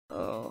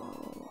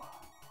Oh.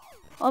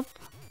 Up.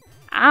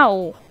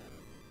 Ow.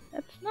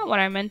 That's not what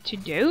I meant to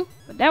do,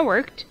 but that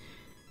worked.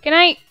 Can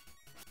I...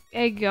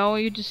 There you go,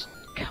 you just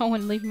go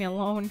and leave me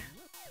alone.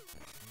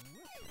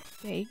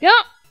 There you go.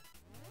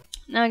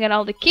 Now I got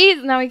all the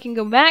keys, now we can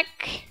go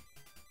back.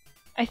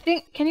 I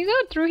think... Can you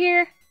go through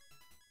here?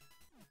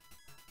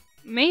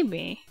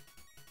 Maybe.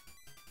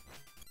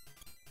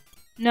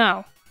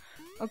 No.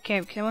 Okay,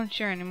 because I wasn't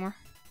sure anymore.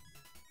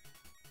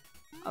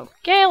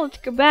 Okay, let's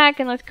go back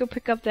and let's go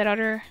pick up that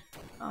other...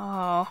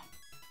 Oh.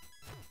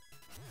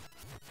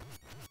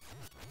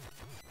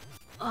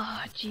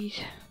 Oh,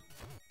 jeez.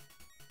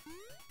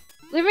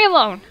 Leave me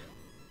alone!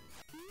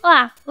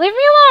 Ah, leave me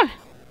alone!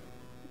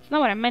 That's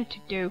not what I meant to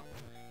do.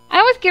 I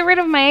always get rid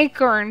of my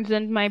acorns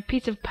and my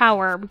piece of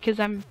power because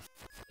I'm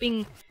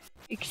being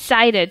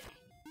excited.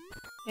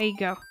 There you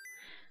go.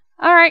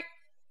 Alright.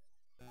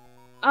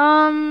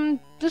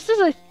 This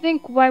is, I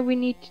think, why we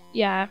need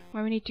to,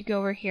 why we need to go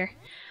over here.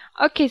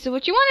 Okay, so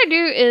what you want to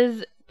do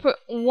is put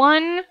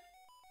one,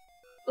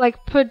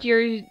 like, put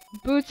your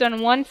boots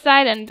on one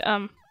side and,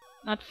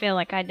 not fail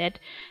like I did.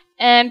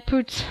 And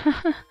put,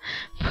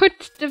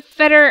 put the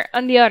feather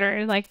on the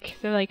other, like,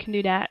 so I can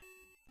do that.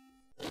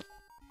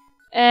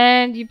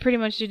 And you pretty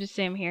much do the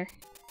same here.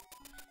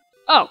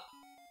 Oh!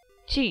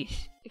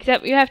 Jeez.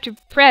 Except you have to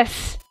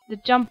press the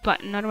jump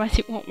button, otherwise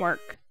it won't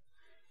work.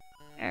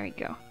 There we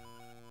go.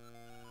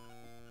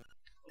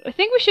 I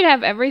think we should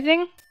have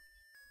everything.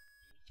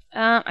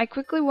 I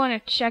quickly want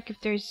to check if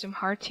there's some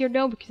hearts here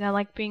though, because I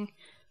like being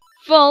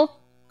full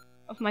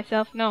of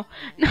myself. No,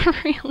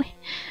 not really.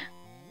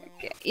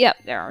 Okay, yep,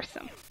 there are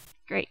some.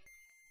 Great.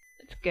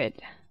 That's good.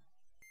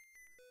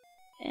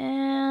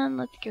 And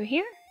let's go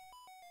here.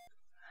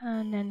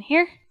 And then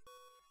here.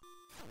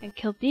 And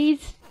kill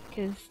these,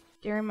 because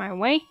they're in my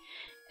way.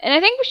 And I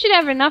think we should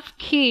have enough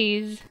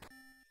keys.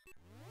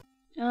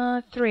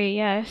 3,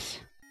 yes.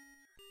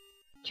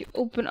 To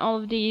open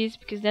all of these,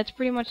 because that's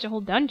pretty much the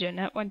whole dungeon.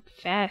 That went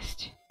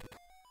fast.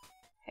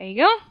 There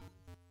you go.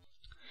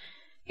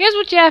 Here's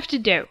what you have to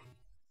do.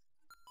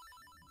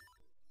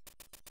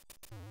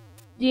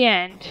 The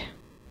end.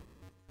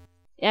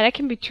 Yeah, that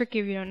can be tricky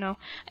if you don't know.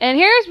 And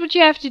here's what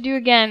you have to do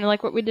again,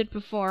 like what we did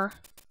before.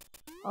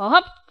 Oh,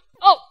 hop.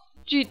 Oh,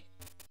 gee.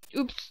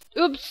 Oops.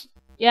 Oops.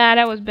 Yeah,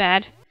 that was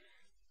bad.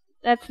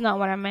 That's not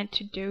what I meant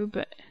to do,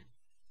 but...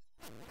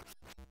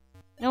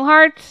 No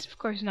hearts? Of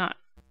course not.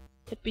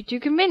 That'd be too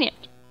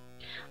convenient.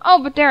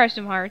 Oh, but there are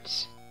some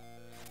hearts.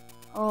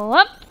 All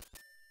up.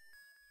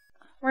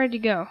 Where'd you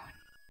go?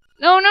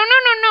 No, no, no,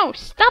 no, no!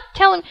 Stop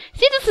telling...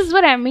 See, this is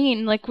what I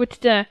mean, like, with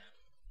the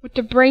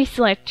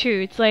bracelet,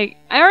 too. It's like,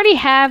 I already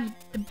have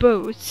the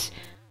boots.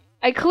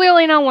 I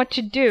clearly know what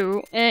to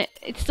do, and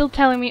it's still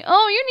telling me,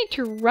 oh, you need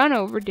to run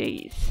over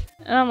these.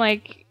 And I'm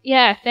like,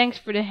 yeah, thanks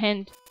for the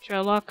hint,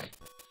 Sherlock.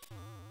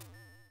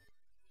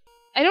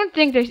 I don't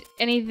think there's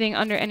anything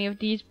under any of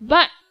these,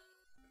 but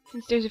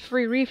since there's a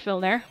free refill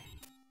there,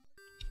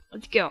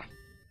 let's go.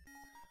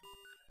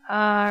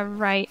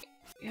 Right.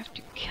 We have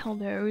to kill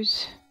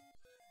those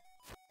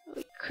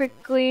really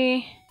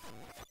quickly.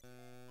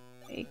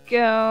 There you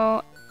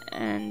go.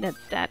 And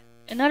that's that.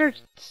 Another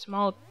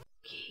small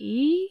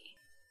key?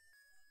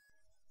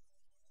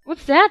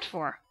 What's that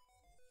for?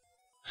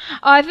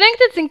 Oh, I think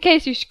that's in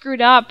case you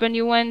screwed up and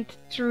you went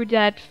through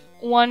that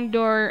one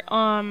door,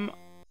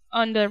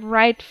 on the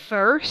right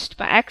first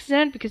by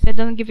accident, because that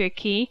doesn't give you a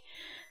key.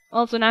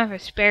 Also, now I have a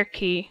spare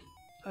key.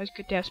 Always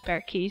good to have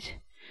spare keys.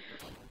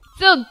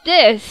 So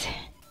this,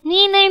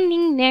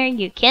 there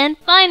you can't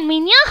find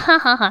me.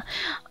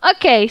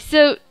 Okay,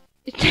 so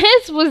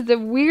this was the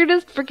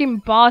weirdest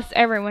freaking boss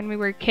ever when we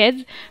were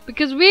kids,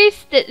 because we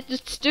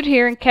just stood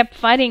here and kept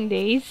fighting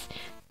these,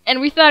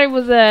 and we thought it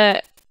was a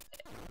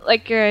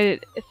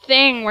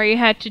thing where you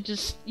had to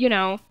just, you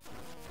know,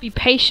 be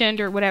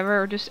patient or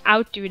whatever, or just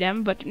outdo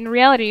them, but in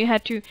reality you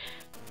had to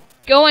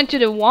go into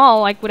the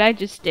wall like what I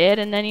just did,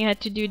 and then you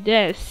had to do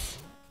this.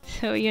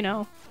 So, you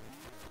know.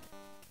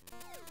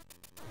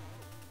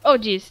 Oh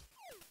jeez.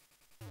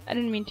 I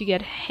didn't mean to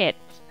get hit.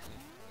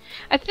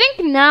 I think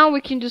now we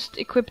can just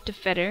equip the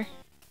feather.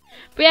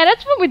 But yeah,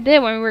 that's what we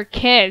did when we were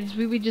kids.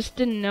 We just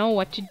didn't know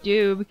what to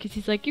do, because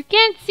he's like, you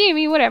can't see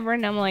me, whatever,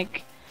 and I'm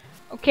like,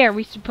 okay, are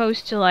we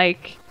supposed to,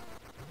 like,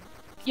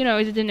 you know,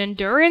 is it an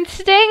endurance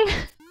thing?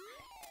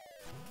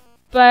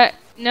 But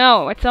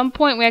no, at some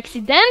point we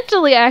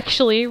accidentally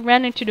actually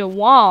ran into the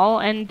wall,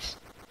 and,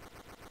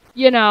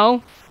 you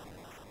know,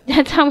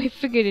 that's how we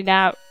figured it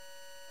out.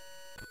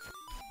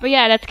 But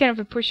yeah, that's kind of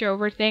a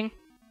pushover thing.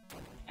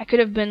 I could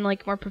have been,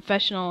 like, more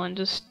professional and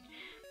just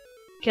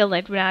killed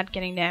it without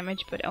getting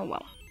damage, but oh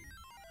well.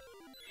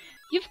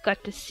 You've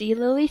got the Sea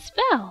Lily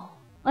spell.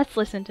 Let's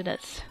listen to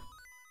this.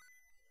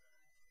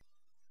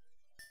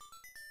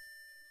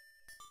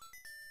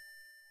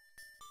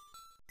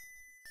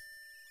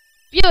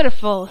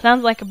 Beautiful!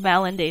 Sounds like a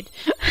bell indeed.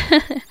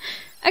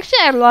 Actually,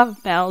 I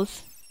love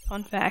bells.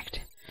 Fun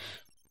fact.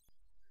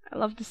 I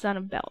love the sound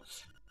of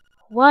bells.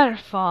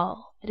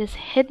 Waterfall. It is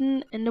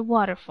hidden in the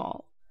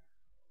waterfall.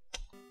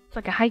 It's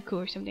like a haiku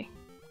or something.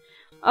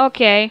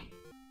 Okay.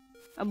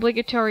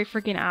 Obligatory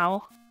freaking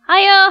owl.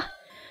 Hiya!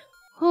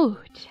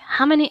 Hoot,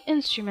 how many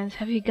instruments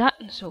have you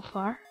gotten so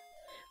far?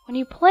 When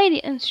you play the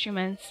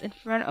instruments in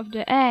front of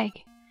the egg,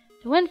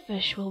 the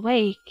windfish will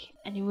wake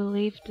and you will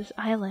leave this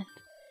island.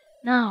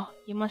 Now,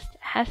 you must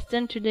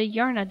hasten to the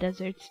Yarna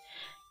deserts.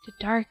 The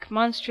dark,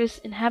 monstrous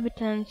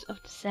inhabitants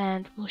of the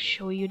sand will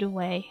show you the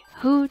way.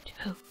 Hoot,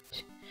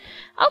 hoot.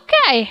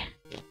 Okay!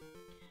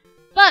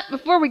 But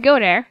before we go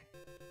there...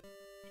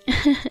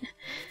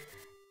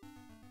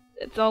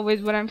 That's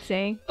always what I'm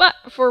saying. But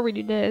before we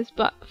do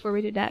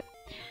that,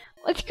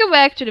 let's go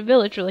back to the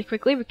village really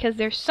quickly because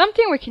there's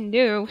something we can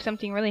do.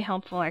 Something really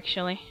helpful,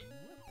 actually.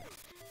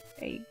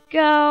 There you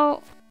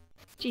go.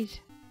 Jeez.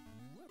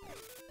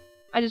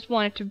 I just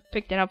wanted to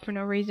pick that up for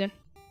no reason.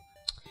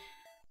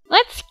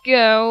 Let's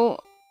go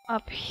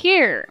up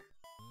here.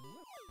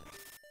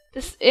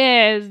 This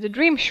is the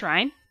Dream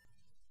Shrine.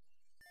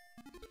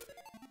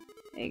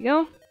 There you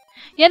go.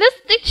 Yeah,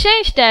 they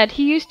changed that.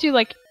 He used to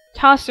like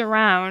toss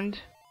around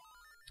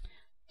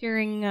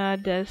during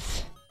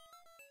this.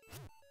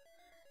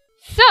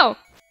 So,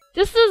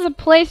 this is a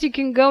place you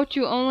can go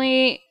to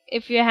only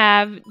if you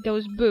have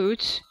those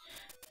boots.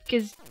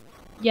 Because,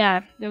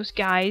 yeah, those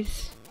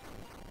guys,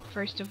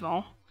 first of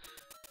all.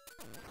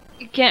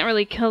 You can't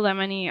really kill them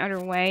any other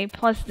way.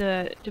 Plus,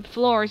 the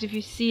floors, if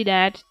you see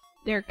that,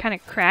 they're kind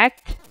of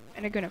cracked.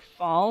 And they're gonna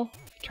fall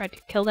if you try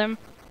to kill them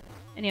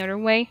any other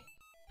way.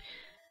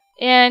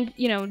 And,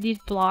 you know, these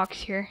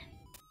blocks here.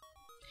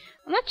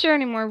 I'm not sure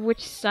anymore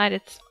which side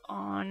it's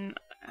on.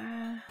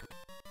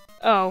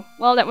 Oh,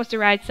 well, that was the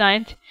right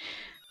side.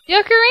 The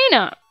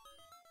Ocarina!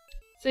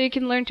 So you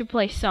can learn to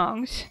play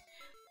songs.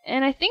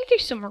 And I think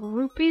there's some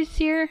rupees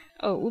here.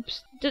 Oh,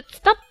 oops.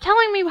 Stop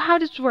telling me how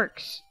this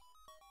works.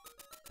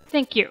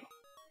 Thank you.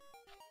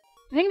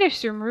 I think there's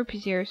some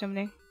rupees here or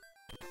something.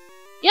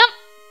 Yep!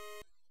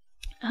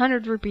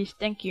 100 rupees,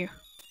 thank you.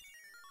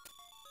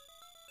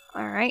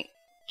 Alright,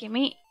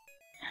 gimme.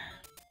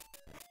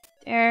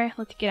 There,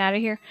 let's get out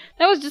of here.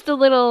 That was just a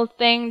little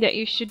thing that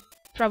you should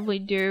probably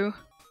do.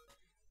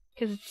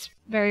 Because it's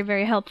very,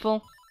 very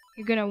helpful.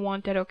 You're gonna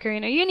want that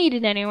Ocarina. You need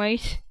it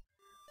anyways.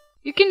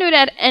 You can do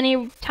that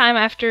any time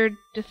after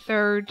the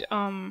third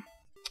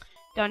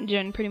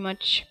dungeon, pretty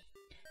much.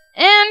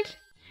 And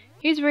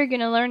here's where you're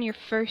gonna learn your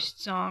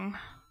first song.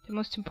 The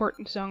most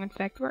important song, in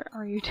fact. Where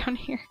are you? Down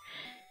here.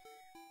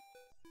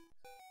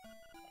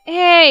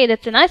 Hey,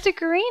 that's a nice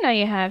ocarina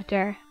you have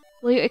there.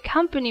 Will you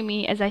accompany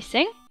me as I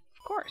sing?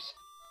 Of course.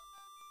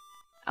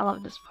 I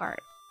love this part.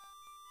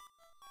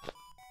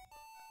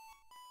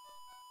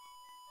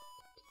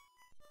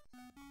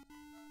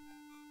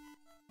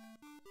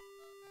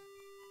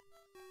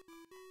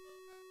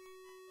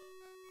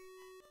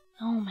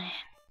 Oh man.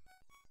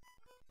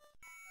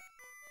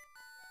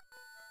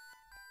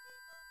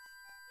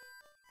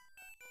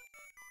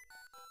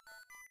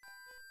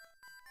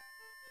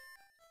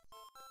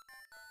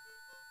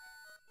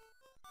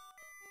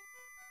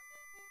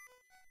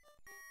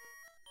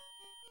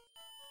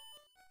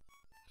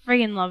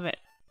 Friggin' love it.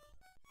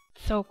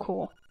 So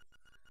cool.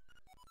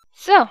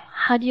 So,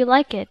 how do you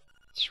like it?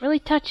 It's really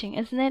touching,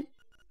 isn't it?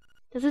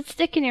 Does it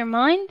stick in your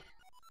mind?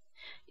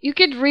 You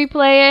could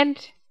replay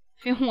it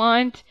if you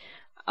want.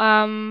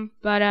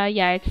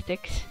 Yeah, it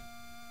sticks.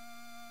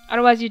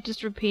 Otherwise, you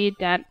just repeat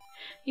that.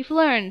 You've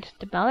learned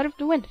the Ballad of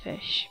the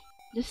Windfish.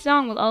 This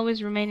song will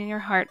always remain in your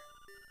heart.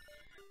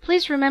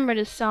 Please remember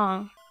this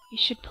song. You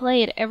should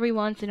play it every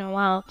once in a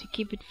while to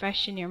keep it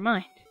fresh in your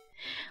mind.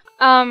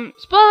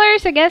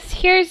 Spoilers, I guess.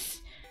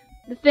 Here's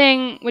the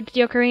thing with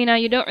the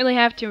ocarina. You don't really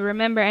have to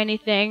remember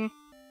anything.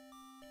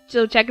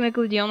 So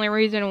technically, the only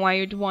reason why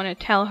you'd want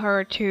to tell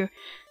her to,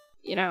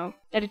 you know,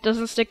 that it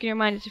doesn't stick in your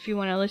mind is if you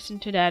want to listen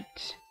to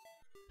that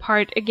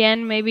part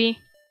again, maybe.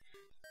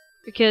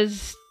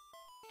 Because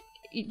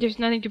there's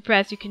nothing to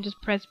press. You can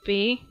just press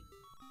B.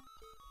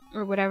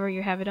 Or whatever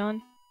you have it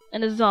on.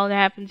 And this is all that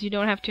happens. You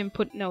don't have to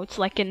input notes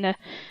like in the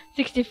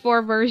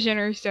 64 version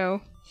or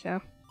so.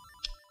 So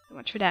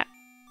much for that.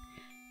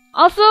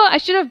 Also, I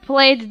should have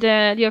played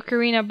the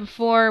ocarina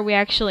before we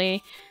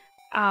actually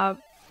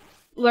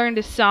learned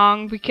the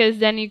song, because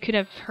then you could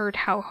have heard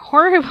how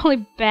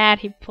horribly bad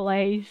he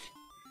plays.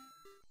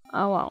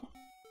 Oh well.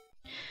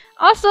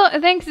 Also,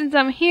 I think since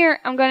I'm here,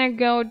 I'm gonna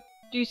go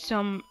do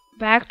some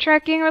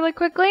backtracking really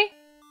quickly.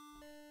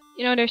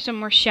 You know, there's some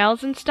more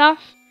shells and stuff.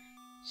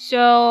 So,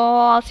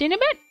 I'll see you in a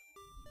bit.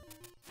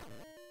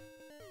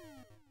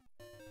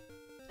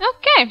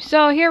 Okay,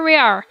 so here we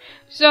are.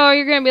 So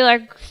you're gonna be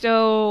like,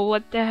 so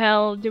what the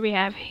hell do we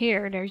have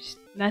here? There's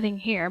nothing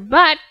here,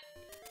 but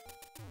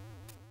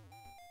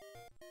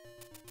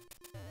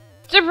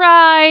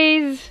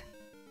surprise!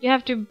 You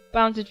have to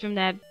bounce it from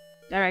that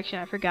direction.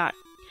 I forgot.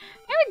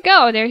 There we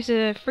go. There's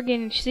a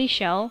friggin'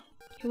 seashell.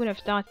 Who would have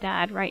thought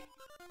that, right?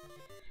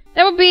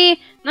 That would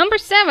be number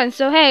 7.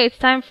 So hey, it's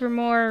time for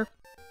more,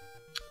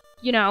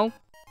 you know,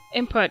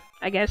 input,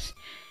 I guess.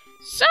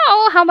 So,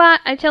 how about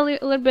I tell you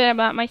a little bit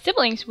about my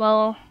siblings?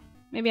 Well,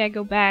 maybe I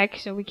go back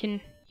so we can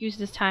use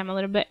this time a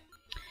little bit.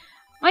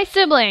 My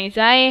siblings,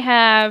 I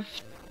have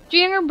 2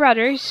 younger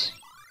brothers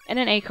and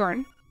an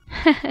acorn.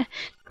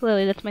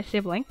 Clearly that's my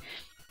sibling.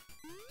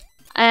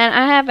 And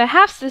I have a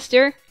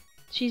half-sister.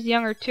 She's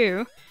younger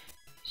too.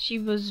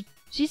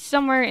 She's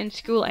somewhere in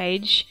school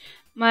age.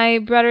 My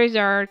brothers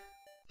are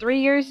 3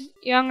 years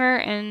younger,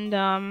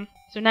 and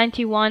so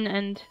 91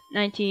 and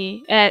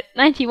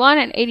 91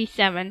 and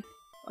 87,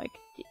 like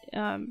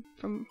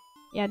from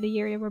the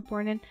year they were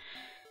born in.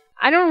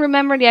 I don't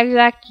remember the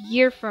exact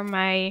year for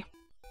my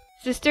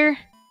sister,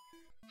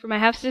 for my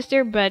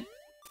half-sister, but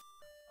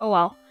oh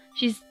well.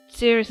 She's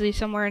seriously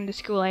somewhere in the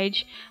school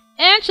age.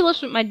 And she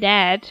lives with my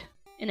dad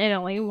in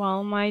Italy,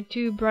 while my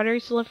 2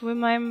 brothers live with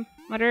my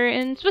mother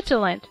in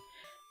Switzerland.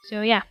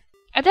 So yeah.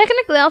 I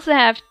technically also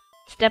have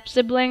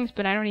step-siblings,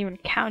 but I don't even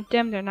count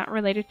them. They're not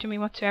related to me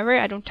whatsoever.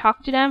 I don't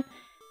talk to them,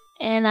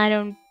 and I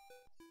don't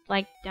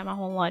like them a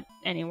whole lot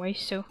anyway,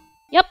 so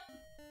yep.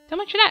 So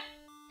much for that.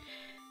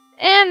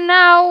 And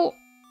now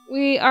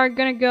we are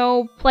gonna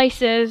go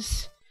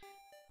places,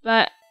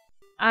 but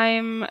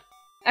I'm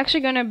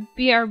actually gonna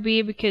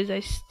BRB because I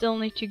still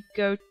need to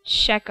go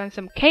check on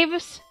some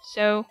caves.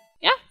 So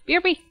yeah,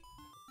 BRB.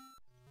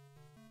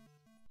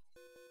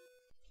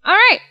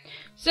 Alright,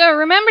 so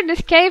remember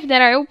this cave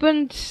that I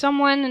opened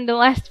someone in the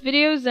last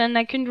videos and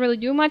I couldn't really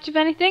do much of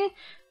anything?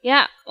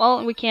 Yeah,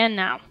 well, we can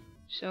now.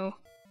 So,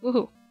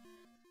 woohoo.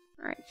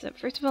 Alright, so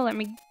first of all, let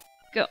me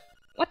go.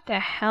 What the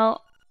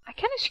hell? I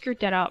kinda screwed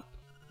that up.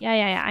 Yeah,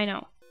 I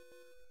know.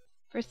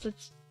 First,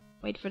 let's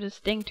wait for this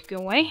thing to go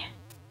away.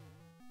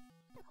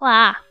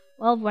 Well,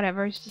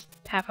 whatever, it's just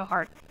half a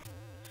heart.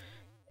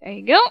 There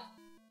you go.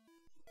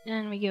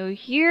 And we go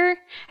here.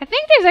 I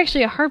think there's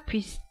actually a heart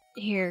piece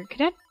here. Could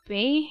that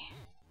be?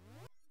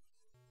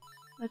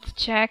 Let's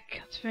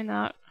check. Let's find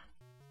out.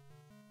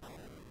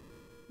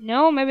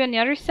 No, maybe on the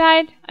other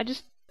side?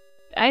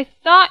 I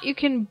thought you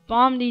can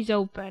bomb these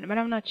open, but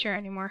I'm not sure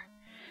anymore.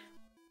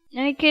 In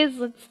any case,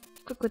 let's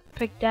quickly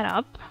pick that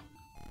up.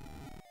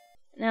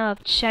 Now I'll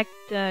check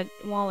the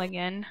wall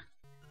again.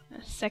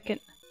 A second.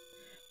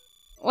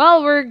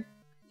 Well, we're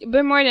a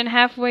bit more than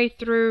halfway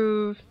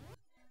through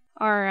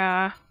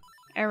our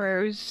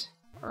arrows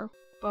or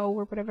bow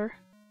or whatever.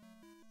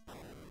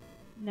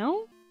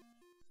 No?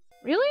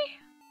 Really?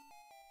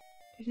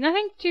 There's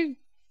nothing to...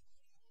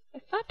 I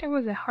thought there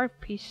was a heart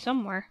piece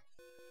somewhere.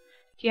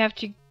 Do you have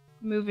to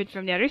move it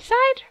from the other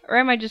side? Or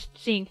am I just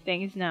seeing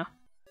things now?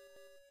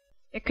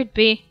 It could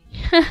be.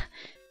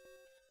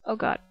 Oh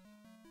god.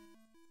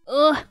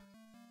 Ugh.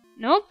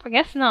 Nope, I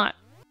guess not.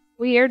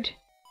 Weird.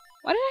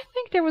 Why did I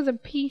think there was a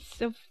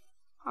piece of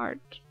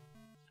heart?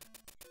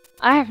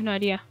 I have no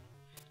idea.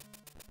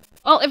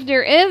 Well, if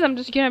there is, I'm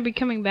just gonna be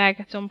coming back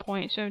at some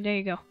point, so there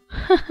you go.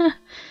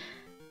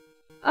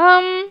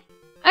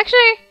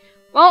 Actually,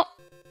 well,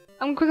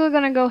 I'm quickly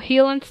gonna go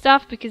heal and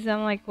stuff because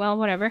I'm like, well,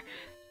 whatever.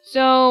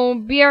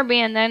 So, BRB,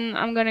 and then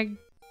I'm gonna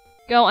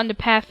go on the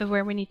path of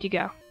where we need to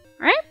go.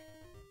 Alright?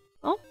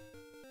 Well,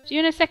 see you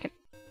in a second.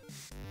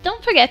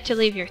 Don't forget to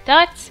leave your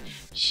thoughts,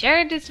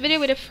 share this video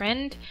with a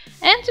friend,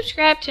 and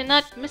subscribe to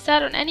not miss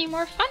out on any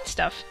more fun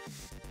stuff.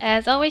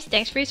 As always,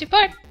 thanks for your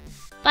support.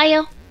 Bye,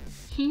 yo.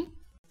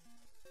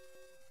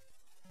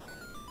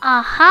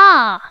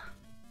 Aha!